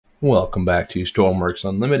Welcome back to Stormworks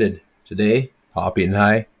Unlimited. Today, Hoppy and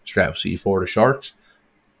I strap C4 to sharks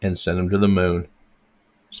and send them to the moon.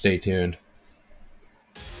 Stay tuned.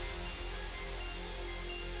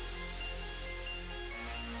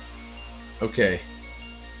 Okay,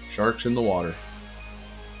 sharks in the water.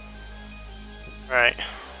 Alright.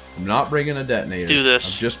 I'm not bringing a detonator. Do this.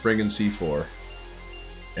 I'm just bringing C4.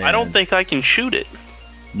 I don't think I can shoot it.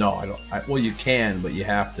 No, I don't. Well, you can, but you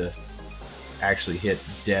have to actually hit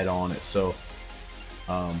dead on it. So,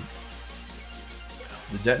 the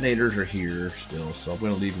detonators are here still, so I'm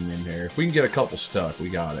going to leave them in there. If we can get a couple stuck, we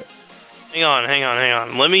got it. Hang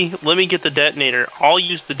on. Let me get the detonator. I'll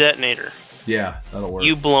use the detonator. Yeah, that'll work.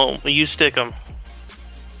 You blow 'em. You stick them.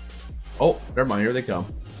 Oh, never mind. Here they come.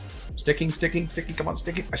 Sticking. Come on,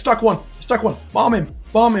 sticking. I stuck one. Bomb him.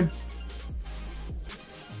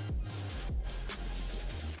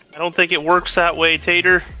 I don't think it works that way,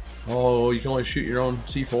 Tater. Oh, you can only shoot your own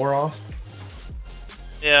C4 off?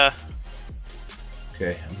 Yeah.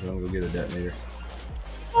 Okay, I'm going to go get a detonator.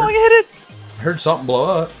 Oh, I hit it. I heard something blow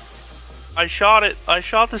up. I shot it. I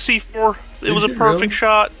shot the C4. It was a you perfect really?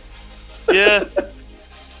 shot. Yeah.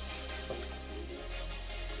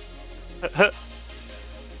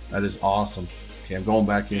 That is awesome. Okay, I'm going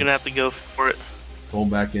back in. You're gonna have to go for it.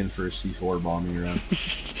 Going back in for a C4 bombing run.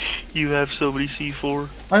 You have so many C4.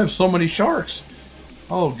 I have so many sharks.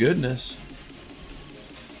 Oh goodness.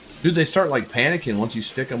 Dude, they start like panicking once you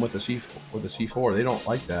stick them with a C4. They don't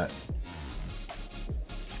like that.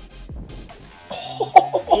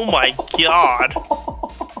 Oh my god.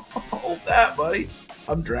 Hold that, buddy.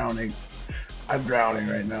 I'm drowning. I'm drowning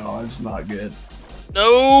right now. That's not good.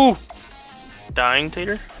 No. Dying,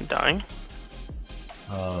 Tater. I'm dying.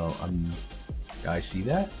 I see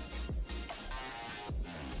that.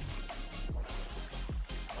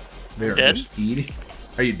 They're Dead? just eating.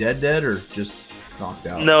 Are you dead or just knocked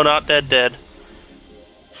out? No, not dead.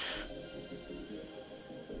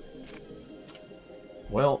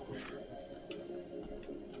 Well.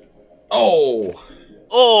 Oh.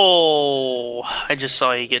 Oh, I just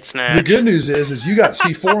saw you get snatched. The good news is you got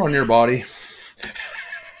C4 on your body.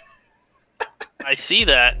 I see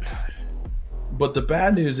that. But the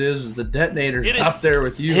bad news is the detonator's Hit it. out there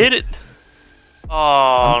with you. Hit it. Oh,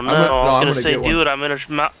 I'm no. I was I'm going to say, get do one. it. I'm in a,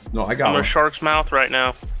 No, I got I'm in one. a shark's mouth right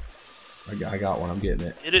now. I got one. I'm getting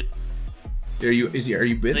it. Hit it. Are you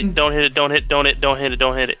bitten? Don't hit it. Don't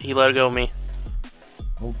hit it. He let go of me.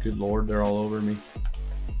 Oh, good lord. They're all over me.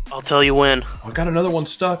 I'll tell you when. Oh, I got another one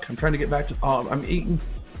stuck. I'm trying to get back to... Oh, I'm eating.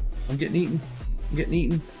 I'm getting eaten.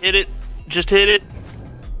 Hit it. Just hit it.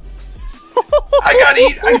 I got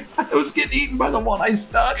eaten. I was getting eaten by the one I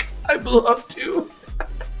stuck. I blew up too.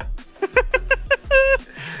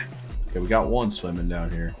 Okay, we got one swimming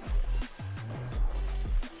down here.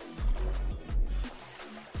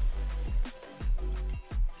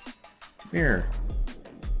 Come here.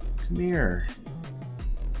 Come here.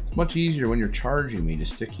 It's much easier when you're charging me to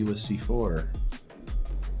stick you with C4.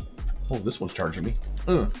 Oh, this one's charging me.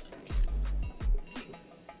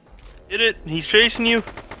 Hit it. He's chasing you.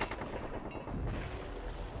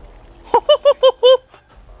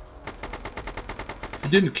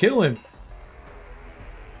 It didn't kill him.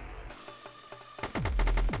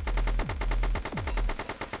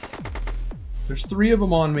 There's 3 of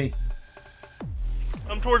them on me.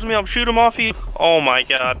 Come towards me. I'll shoot him off you. Oh my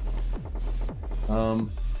god.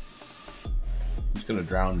 He's gonna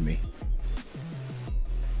drown me.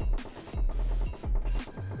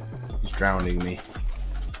 He's drowning me.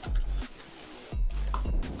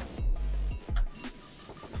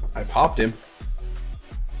 I popped him.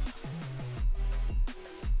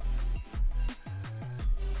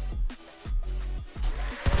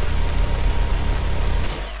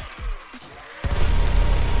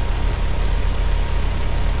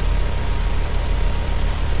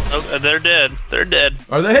 Oh, they're dead. They're dead.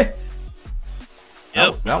 Are they?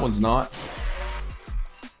 Yep. That one's not.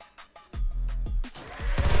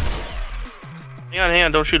 Hang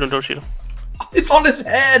on. Don't shoot him. It's on his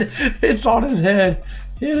head. It's on his head.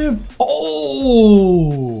 Hit him.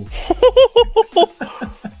 Oh.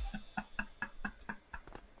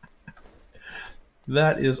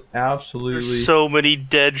 That is absolutely There's so many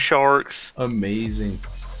dead sharks. amazing.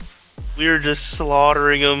 We are just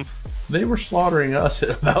slaughtering them. They were slaughtering us at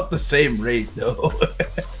about the same rate, though.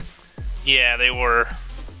 Yeah, they were.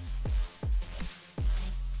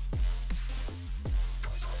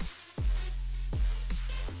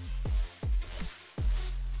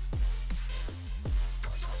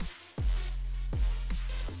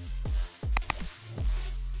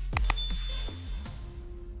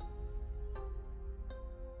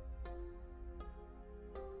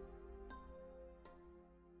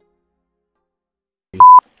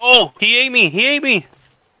 Oh, he ate me. He ate me.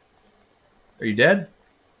 Are you dead?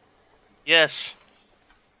 Yes.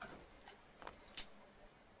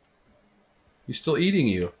 He's still eating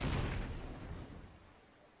you.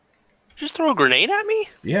 Just throw a grenade at me?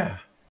 Yeah.